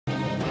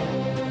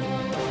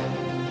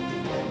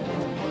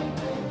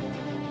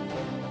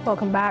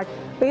Welcome back.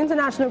 The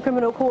International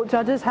Criminal Court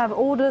judges have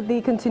ordered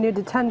the continued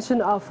detention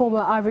of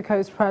former Ivory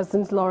Coast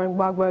President Laurent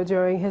Gbagbo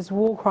during his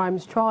war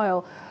crimes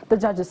trial. The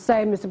judges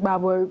say Mr.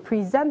 Gbagbo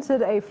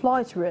presented a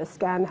flight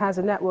risk and has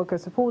a network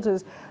of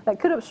supporters that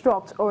could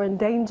obstruct or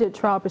endanger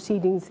trial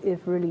proceedings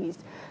if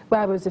released.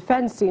 Gbagbo's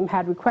defense team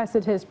had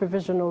requested his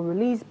provisional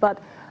release, but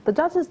the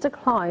judges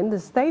declined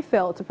as they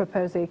failed to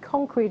propose a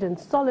concrete and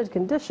solid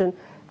condition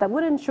that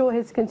would ensure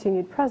his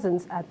continued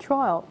presence at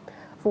trial.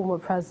 Former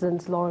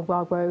President Laurent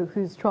Gbagbo,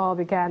 whose trial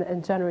began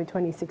in January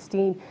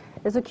 2016,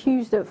 is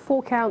accused of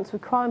 4 counts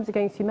of crimes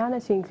against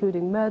humanity,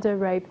 including murder,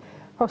 rape,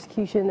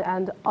 prosecution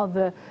and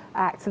other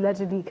acts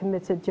allegedly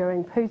committed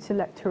during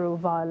post-electoral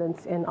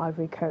violence in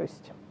Ivory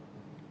Coast.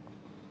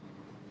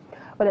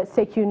 Well, let's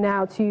take you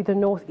now to the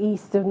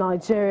northeast of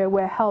Nigeria,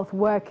 where health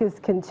workers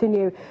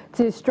continue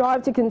to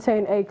strive to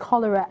contain a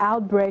cholera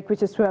outbreak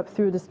which has swept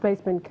through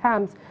displacement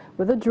camps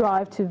with a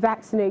drive to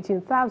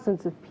vaccinating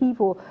thousands of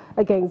people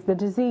against the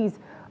disease.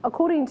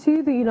 According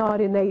to the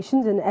United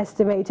Nations, an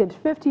estimated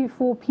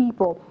 54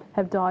 people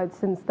have died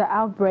since the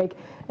outbreak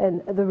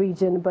in the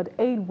region, but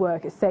aid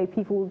workers say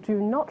people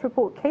do not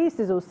report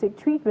cases or seek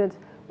treatment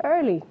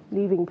early,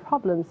 leaving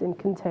problems in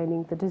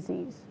containing the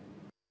disease.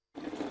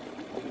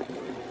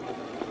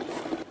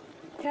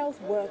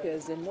 Health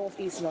workers in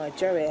northeast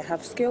Nigeria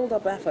have scaled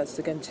up efforts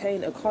to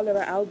contain a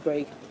cholera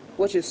outbreak,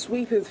 which is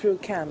sweeping through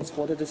camps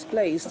for the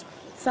displaced,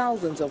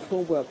 thousands of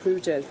whom were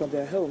uprooted from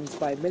their homes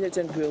by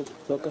militant group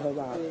Boko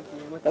Haram.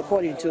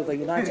 According to the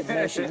United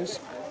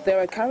Nations,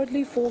 there are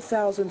currently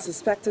 4,000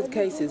 suspected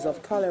cases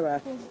of cholera,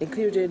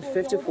 including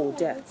 54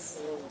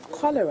 deaths.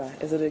 Cholera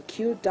is an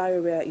acute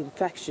diarrhea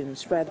infection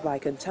spread by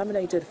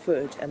contaminated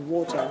food and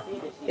water.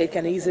 It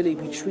can easily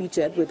be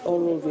treated with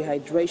oral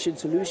rehydration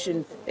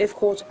solution if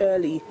caught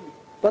early,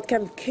 but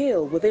can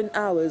kill within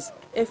hours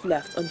if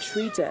left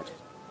untreated.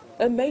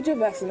 A major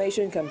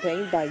vaccination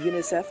campaign by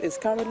UNICEF is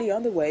currently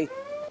underway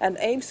and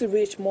aims to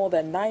reach more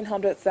than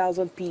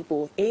 900,000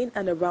 people in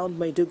and around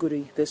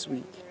Maiduguri this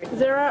week.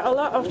 There are a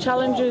lot of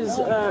challenges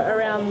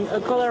around a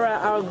cholera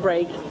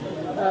outbreak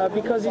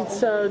because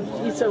it's a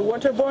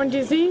waterborne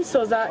disease,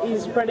 so that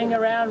is spreading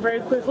around very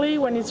quickly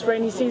when it's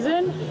rainy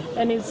season,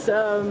 and it's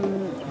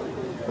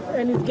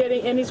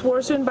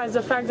worsened by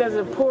the fact that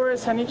the poor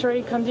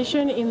sanitary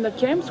condition in the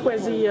camps where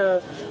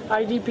the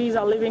IDPs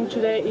are living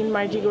today in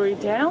Maiduguri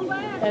town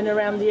and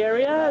around the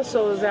area.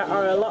 So there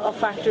are a lot of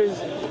factors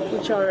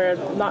which are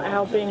not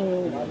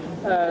helping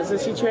the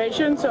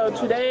situation. So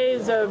today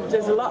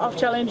there's a lot of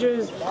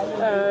challenges.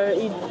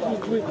 It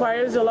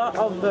requires a lot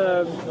of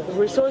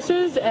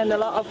resources and a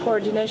lot of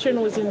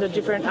coordination within the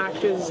different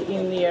actors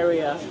in the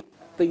area.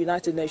 The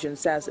United Nations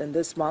says in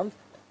this month,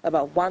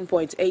 about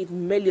 1.8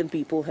 million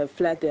people have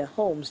fled their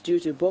homes due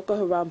to Boko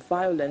Haram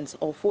violence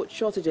or food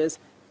shortages,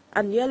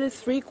 and nearly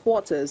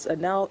 3/4 are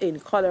now in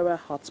cholera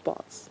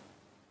hotspots.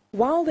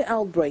 While the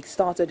outbreak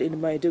started in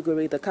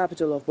Maiduguri, the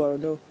capital of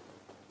Borno,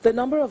 the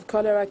number of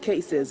cholera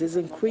cases is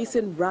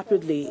increasing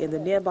rapidly in the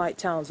nearby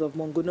towns of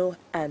Monguno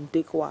and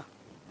Dikwa.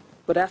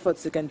 But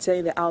efforts to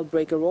contain the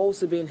outbreak are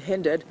also being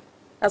hindered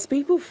as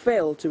people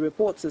fail to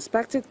report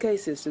suspected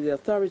cases to the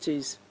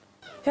authorities.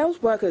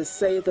 Health workers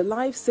say the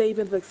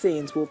life-saving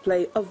vaccines will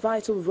play a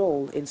vital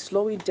role in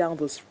slowing down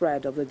the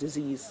spread of the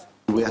disease.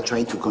 We are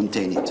trying to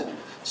contain it.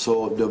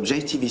 So the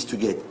objective is to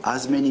get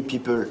as many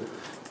people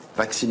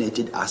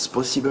vaccinated as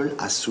possible,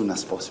 as soon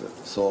as possible.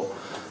 So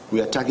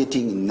we are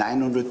targeting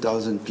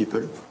 900,000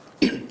 people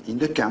in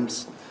the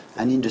camps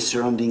and in the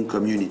surrounding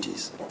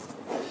communities.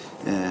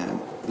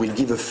 We'll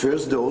give a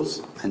first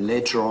dose, and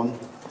later on,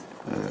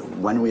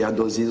 when we have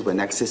doses, when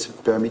access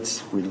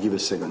permits, we'll give a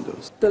second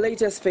dose. The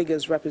latest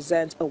figures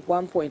represent a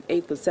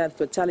 1.8%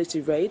 fatality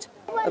rate,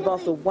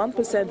 above the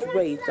 1%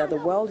 rate that the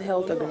World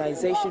Health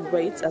Organization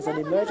rates as an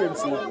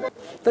emergency.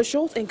 The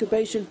short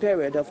incubation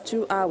period of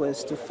 2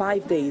 hours to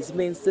 5 days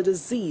means the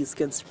disease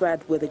can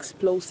spread with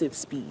explosive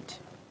speed.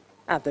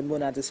 At the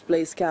Muna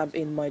displaced camp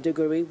in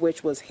Maiduguri,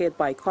 which was hit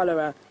by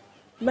cholera,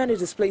 many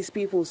displaced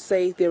people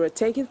say they are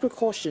taking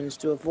precautions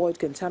to avoid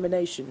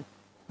contamination.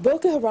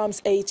 Boko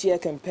Haram's 8-year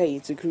campaign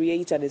to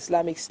create an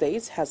Islamic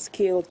State has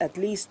killed at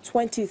least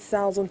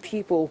 20,000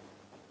 people,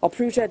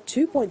 uprooted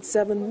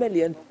 2.7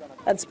 million,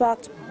 and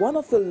sparked one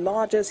of the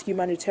largest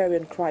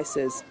humanitarian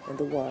crises in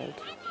the world.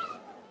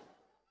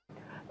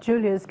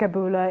 Julius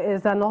Kabula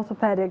is an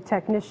orthopedic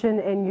technician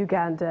in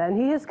Uganda, and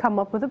he has come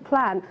up with a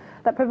plan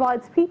that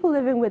provides people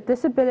living with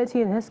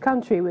disability in his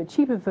country with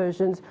cheaper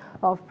versions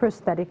of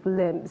prosthetic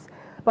limbs.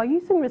 By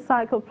using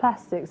recycled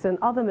plastics and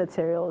other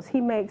materials, he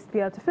makes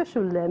the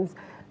artificial limbs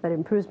that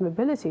improves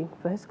mobility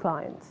for his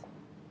clients.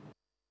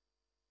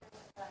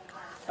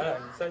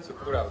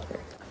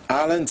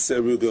 Alan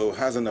Serugo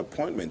has an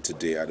appointment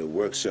today at a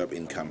workshop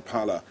in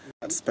Kampala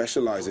that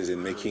specializes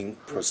in making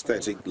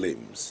prosthetic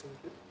limbs.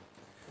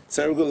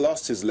 Serugo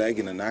lost his leg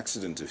in an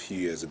accident a few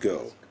years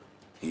ago.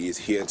 He is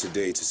here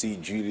today to see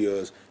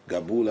Julius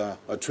Gabula,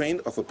 a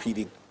trained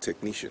orthopedic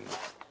technician.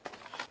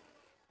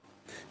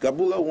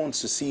 Gabula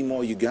wants to see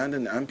more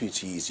Ugandan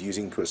amputees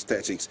using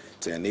prosthetics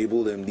to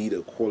enable them lead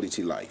a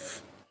quality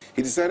life.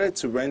 He decided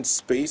to rent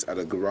space at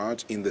a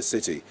garage in the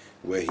city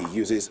where he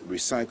uses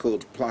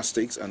recycled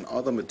plastics and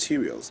other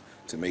materials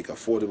to make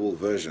affordable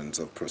versions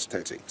of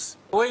prosthetics.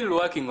 While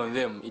working on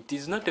them, it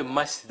is not a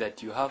must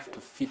that you have to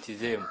fit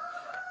them,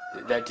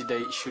 that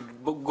they should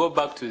go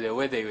back to the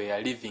way they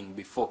were living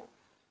before.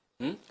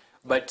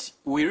 But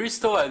we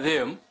restore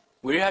them,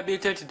 we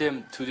rehabilitate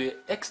them to the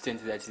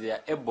extent that they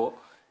are able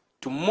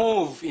to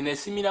move in a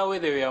similar way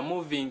they were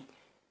moving.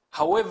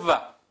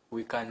 However,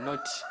 we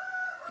cannot,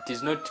 it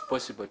is not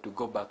possible to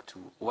go back to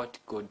what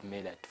God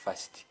made at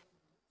first.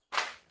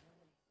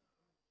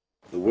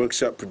 The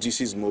workshop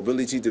produces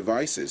mobility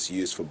devices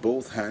used for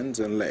both hands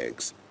and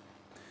legs.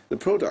 The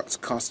products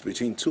cost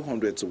between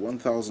 $200 to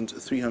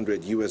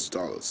 $1,300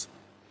 US.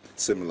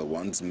 Similar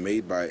ones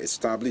made by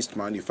established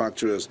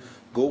manufacturers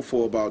go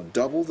for about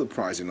double the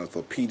price in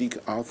orthopedic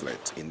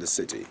outlet in the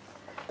city.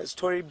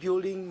 Story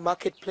building,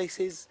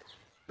 marketplaces,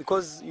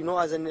 because you know,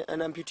 as an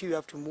amputee you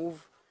have to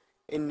move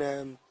in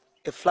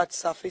a flat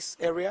surface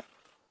area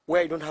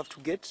where you don't have to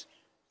get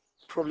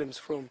problems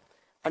from.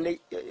 And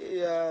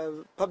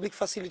public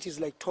facilities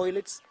like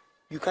toilets,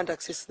 you can't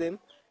access them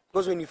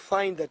because when you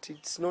find that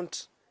it's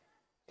not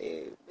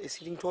a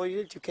sitting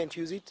toilet, you can't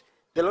use it.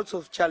 There are lots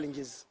of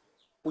challenges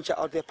which are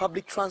out there.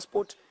 Public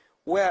transport,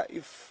 where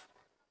if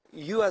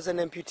you as an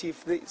amputee,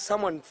 if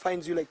someone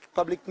finds you like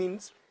public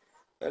means,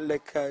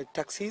 like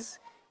taxis,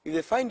 if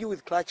they find you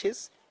with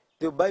clutches,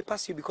 they'll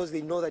bypass you because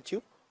they know that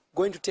you're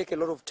going to take a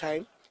lot of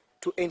time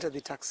to enter the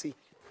taxi.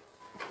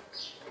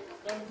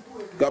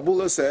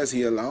 Gabula says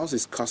he allows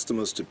his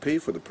customers to pay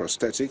for the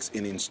prosthetics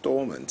in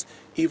installments,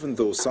 even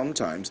though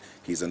sometimes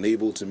he's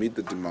unable to meet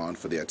the demand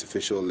for the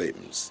artificial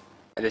limbs.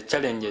 The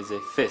challenges they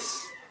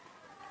face,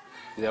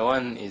 the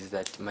one is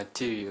that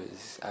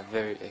materials are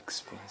very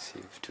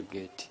expensive to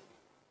get.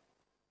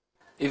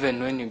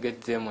 Even when you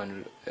get them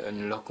on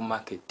local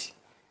market,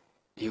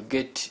 you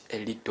get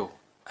a little,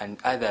 and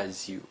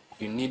others you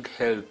need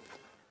help.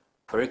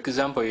 For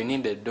example, you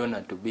need a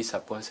donor to be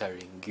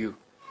sponsoring you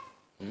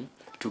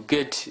to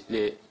get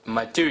the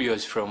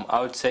materials from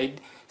outside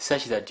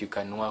such that you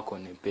can work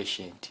on a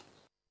patient.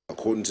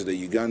 According to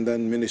the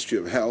Ugandan Ministry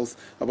of Health,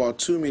 about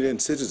 2 million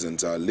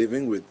citizens are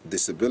living with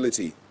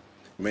disability.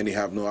 Many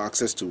have no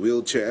access to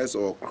wheelchairs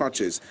or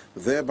crutches,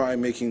 thereby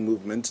making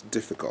movement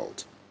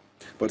difficult.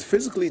 But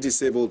physically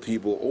disabled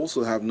people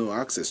also have no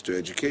access to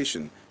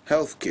education,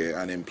 healthcare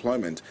and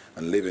employment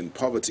and live in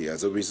poverty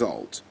as a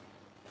result.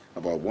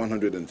 About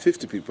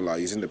 150 people are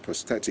using the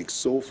prosthetics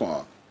so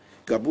far.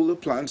 Gabula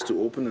plans to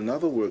open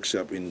another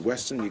workshop in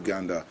western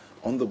Uganda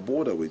on the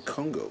border with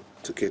Congo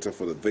to cater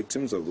for the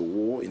victims of the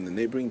war in the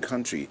neighboring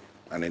country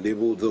and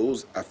enable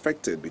those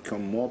affected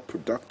become more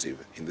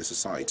productive in the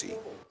society.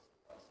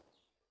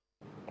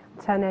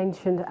 10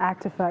 ancient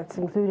artifacts,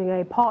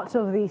 including a part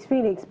of the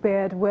Phoenix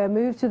beard, were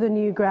moved to the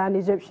new Grand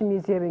Egyptian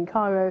Museum in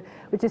Cairo,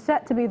 which is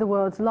set to be the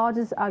world's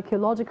largest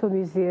archaeological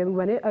museum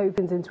when it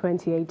opens in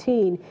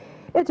 2018.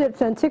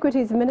 Egypt's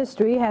Antiquities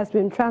Ministry has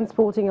been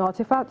transporting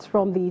artifacts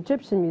from the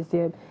Egyptian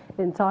Museum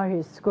in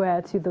Tahrir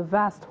Square to the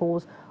vast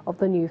halls of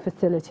the new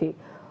facility.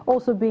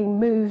 Also being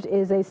moved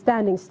is a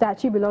standing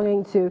statue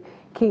belonging to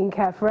King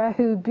Khafre,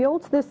 who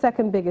built the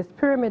second biggest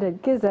pyramid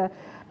at Giza,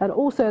 and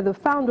also the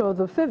founder of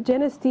the 5th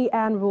dynasty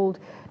and who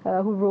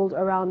ruled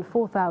around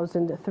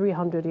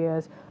 4,300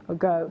 years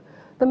ago.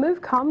 The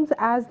move comes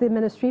as the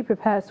ministry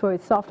prepares for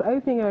its soft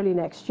opening early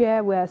next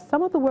year, where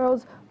some of the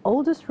world's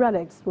oldest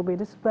relics will be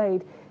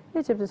displayed.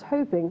 Egypt is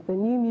hoping the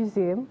new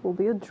museum will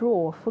be a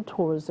draw for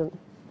tourism.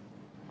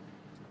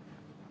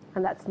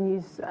 And that's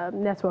News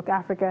Network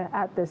Africa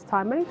at this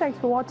time. Many thanks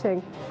for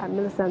watching. I'm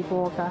Millicent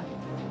Walker.